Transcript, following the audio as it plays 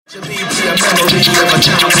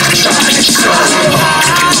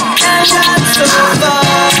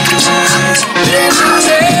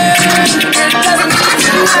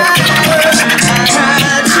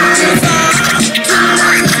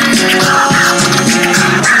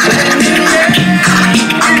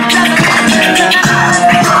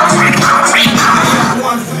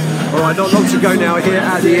Not long to go now here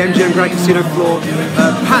at the MGM Grand Casino floor.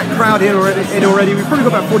 Packed crowd in already. We've probably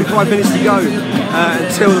got about 45 minutes to go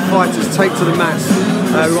until the fighters take to the mats.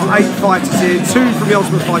 We've got 8 fighters here, 2 from the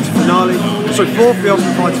Ultimate Fighter finale, so 4 from the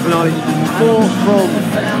Ultimate Fighter finale, 4 from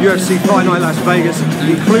UFC Fight Night Las Vegas,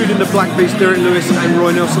 including the Black Beast, Derek Lewis and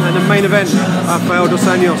Roy Nelson, and the main event, Rafael dos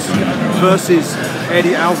Anjos versus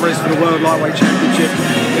Eddie Alvarez for the World Lightweight Championship.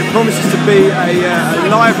 It promises to be a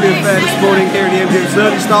lively affair this morning here in the MGM. It's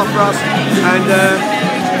an early start for us, and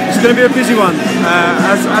it's going to be a busy one,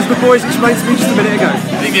 as the boys explained to me just a minute ago.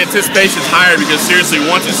 I think the anticipation is higher because seriously,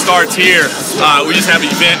 once it starts here, we just have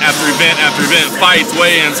event after event after event, fights,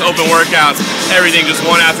 weigh-ins, open workouts, everything just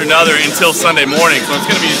one after another until Sunday morning. So it's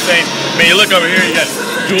going to be insane. I mean, you look over here, you got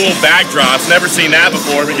dual backdrops. Never seen that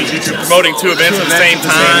before because you're promoting 2 events at the same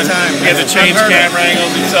time. You have to change camera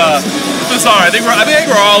angles. It's all right. I think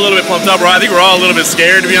we're all a little bit pumped up. I think we're all a little bit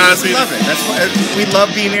scared, to be honest with you. Love it. We love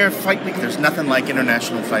being here. Fight Week. There's nothing like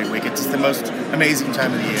International Fight Week. It's the most amazing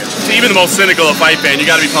time of the year. So even the most cynical of fight fan, you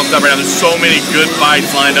got to be pumped up right now. There's so many good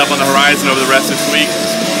fights lined up on the horizon over the rest of this week.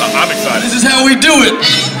 I'm excited. This is how we do it.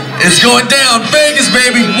 It's going down, Vegas,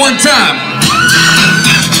 baby, one time.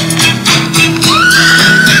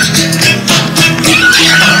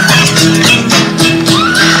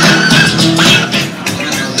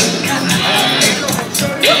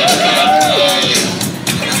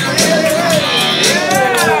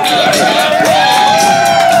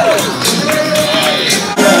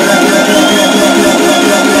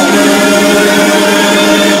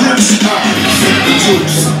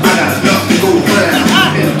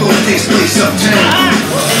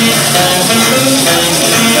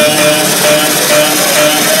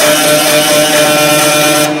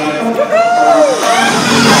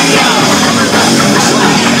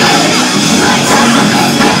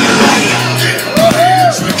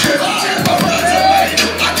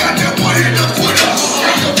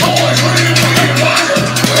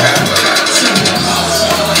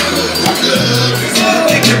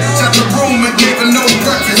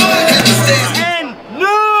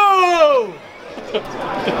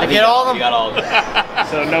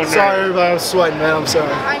 Sorry everybody, I'm sweating, man, I'm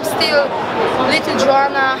sorry. I'm still little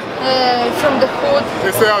Joanna from the hood.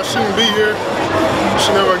 They say I shouldn't be here.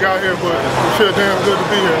 She never got here, but it feels damn good to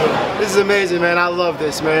be here. This is amazing, man. I love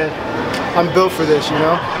this, man. I'm built for this, you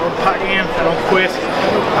know? I don't pack in, I don't quit.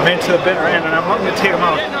 I'm into the bitter end and I'm not going to take him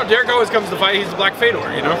out. Yeah, no, Derek always comes to fight, he's the Black Fedor,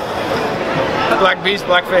 you know? Black Beast,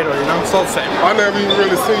 Black Fedor, you know? It's all the same. I never even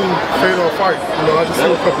really seen Fedor fight. You know, I just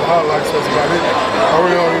seen a couple of highlights, that's about it. I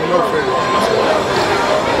really don't even know Fedor.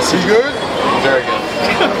 Is he good? Very good.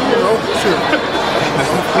 You know, shit.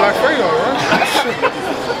 Black Fedor,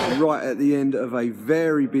 right? Right at the end of a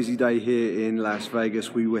very busy day here in Las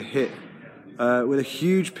Vegas, we were hit with a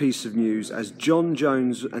huge piece of news as Jon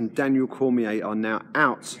Jones and Daniel Cormier are now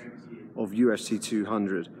out of UFC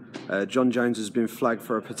 200. Jon Jones has been flagged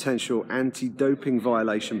for a potential anti-doping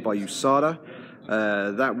violation by USADA.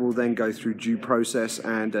 That will then go through due process,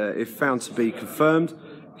 and if found to be confirmed,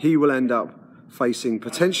 he will end up facing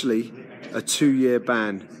potentially a 2-year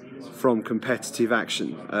ban from competitive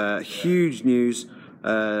action. Huge news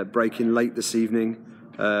breaking late this evening,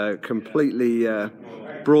 completely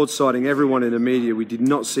broadsiding everyone in the media. We did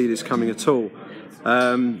not see this coming at all.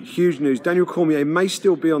 Huge news. Daniel Cormier may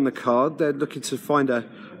still be on the card. They're looking to find a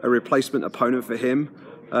replacement opponent for him,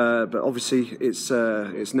 but obviously it's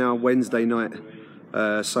now Wednesday night.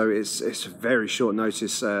 So it's a very short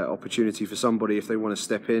notice opportunity for somebody if they want to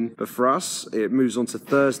step in. But for us, it moves on to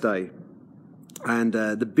Thursday, and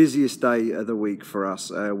the busiest day of the week for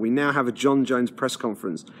us. We now have a Jon Jones press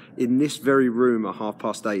conference in this very room at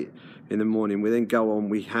 8:30 in the morning. We then go on,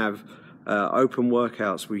 we have open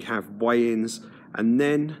workouts, we have weigh-ins, and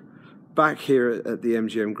then back here at the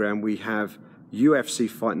MGM Grand, we have UFC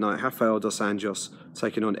Fight Night, Rafael dos Anjos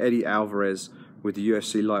taking on Eddie Alvarez with the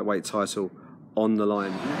UFC lightweight title on the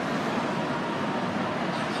line.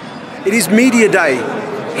 It is Media Day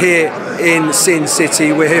here in Sin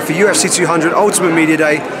City. We're here for UFC 200 Ultimate Media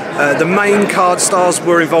Day. The main card stars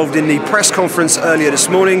were involved in the press conference earlier this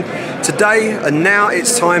morning. Today and now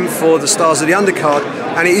it's time for the stars of the undercard,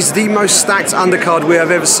 and it is the most stacked undercard we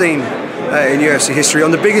have ever seen in UFC history,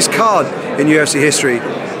 on the biggest card in UFC history.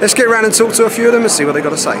 Let's get around and talk to a few of them and see what they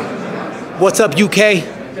got to say. What's up, UK?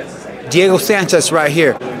 Diego Sanchez right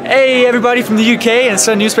here. Hey everybody from the UK and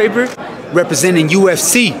Sun Newspaper. Representing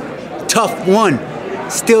UFC, Tough One.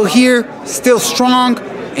 Still here, still strong,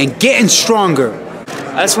 and getting stronger.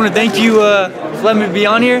 I just want to thank you for letting me be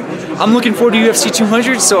on here. I'm looking forward to UFC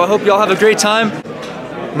 200, so I hope y'all have a great time.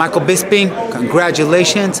 Michael Bisping,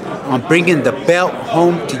 congratulations on bringing the belt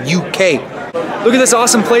home to UK. Look at this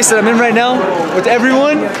awesome place that I'm in right now with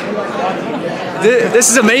everyone. This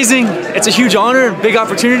is amazing. It's a huge honor, big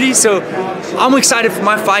opportunity, so I'm excited for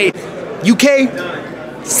my fight.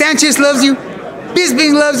 UK, Sanchez loves you,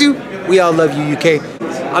 Bisping loves you, we all love you, UK.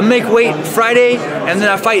 I make weight Friday and then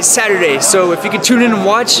I fight Saturday, so if you could tune in and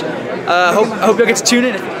watch, I hope y'all get to tune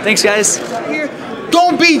in. Thanks guys.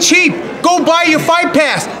 Don't be cheap, go buy your fight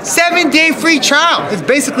pass, 7-day free trial. It's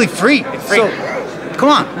basically free. So, come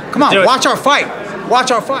on, watch our fight. Watch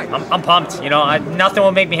our fight. I'm pumped. You know, nothing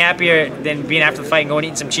will make me happier than being after the fight and going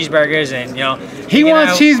eating some cheeseburgers and He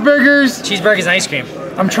wants cheeseburgers. Cheeseburgers and ice cream.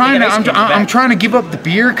 I'm trying to give up the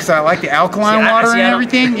beer because I like the alkaline water and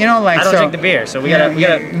everything. You know, like I don't drink the beer, so we gotta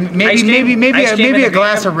maybe a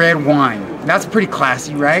glass of red wine. That's pretty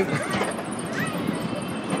classy, right?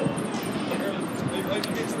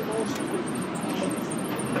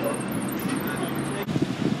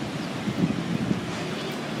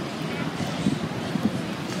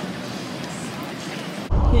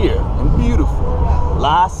 Here in beautiful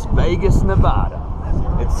Las Vegas, Nevada.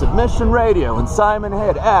 It's Submission Radio and Simon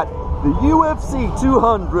Head at the UFC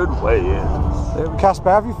 200 weigh-in. Casper,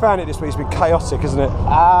 how have you found it this week? It's been chaotic, isn't it?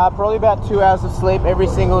 Probably about 2 hours of sleep every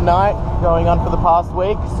single night going on for the past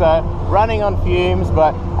week, so running on fumes,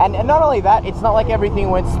 and not only that, it's not like everything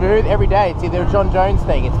went smooth every day. It's either a John Jones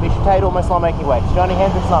thing, it's Miesha Tate almost not making weight, it's Johnny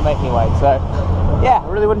Hendricks not making weight, so yeah, I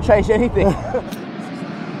really wouldn't change anything.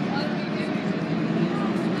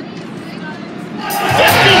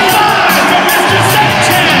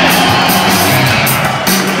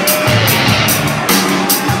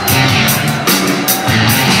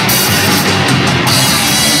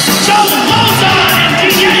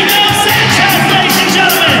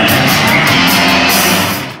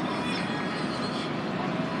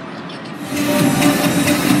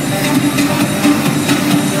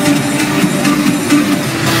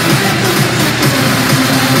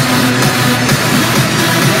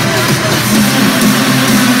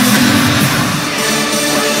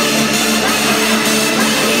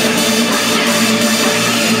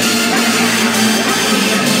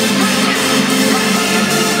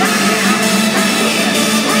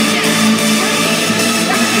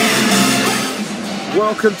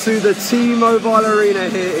 Welcome to the T-Mobile Arena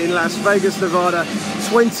here in Las Vegas, Nevada.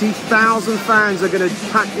 20,000 fans are going to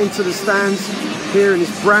pack into the stands here in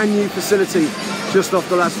this brand new facility just off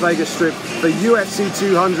the Las Vegas Strip. For UFC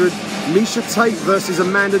 200, Miesha Tate versus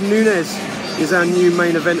Amanda Nunes is our new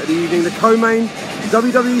main event of the evening. The co-main,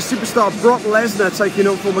 WWE superstar Brock Lesnar taking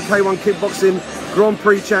on former K1 Kickboxing Grand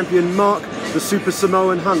Prix champion Mark the Super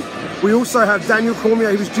Samoan Hunt. We also have Daniel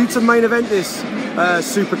Cormier, who was due to main event this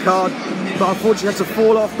supercard, but unfortunately had to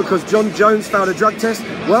fall off because John Jones failed a drug test.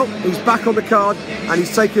 Well, he's back on the card and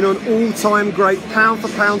he's taking on all-time great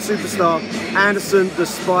pound-for-pound superstar Anderson the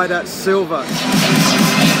Spider Silva.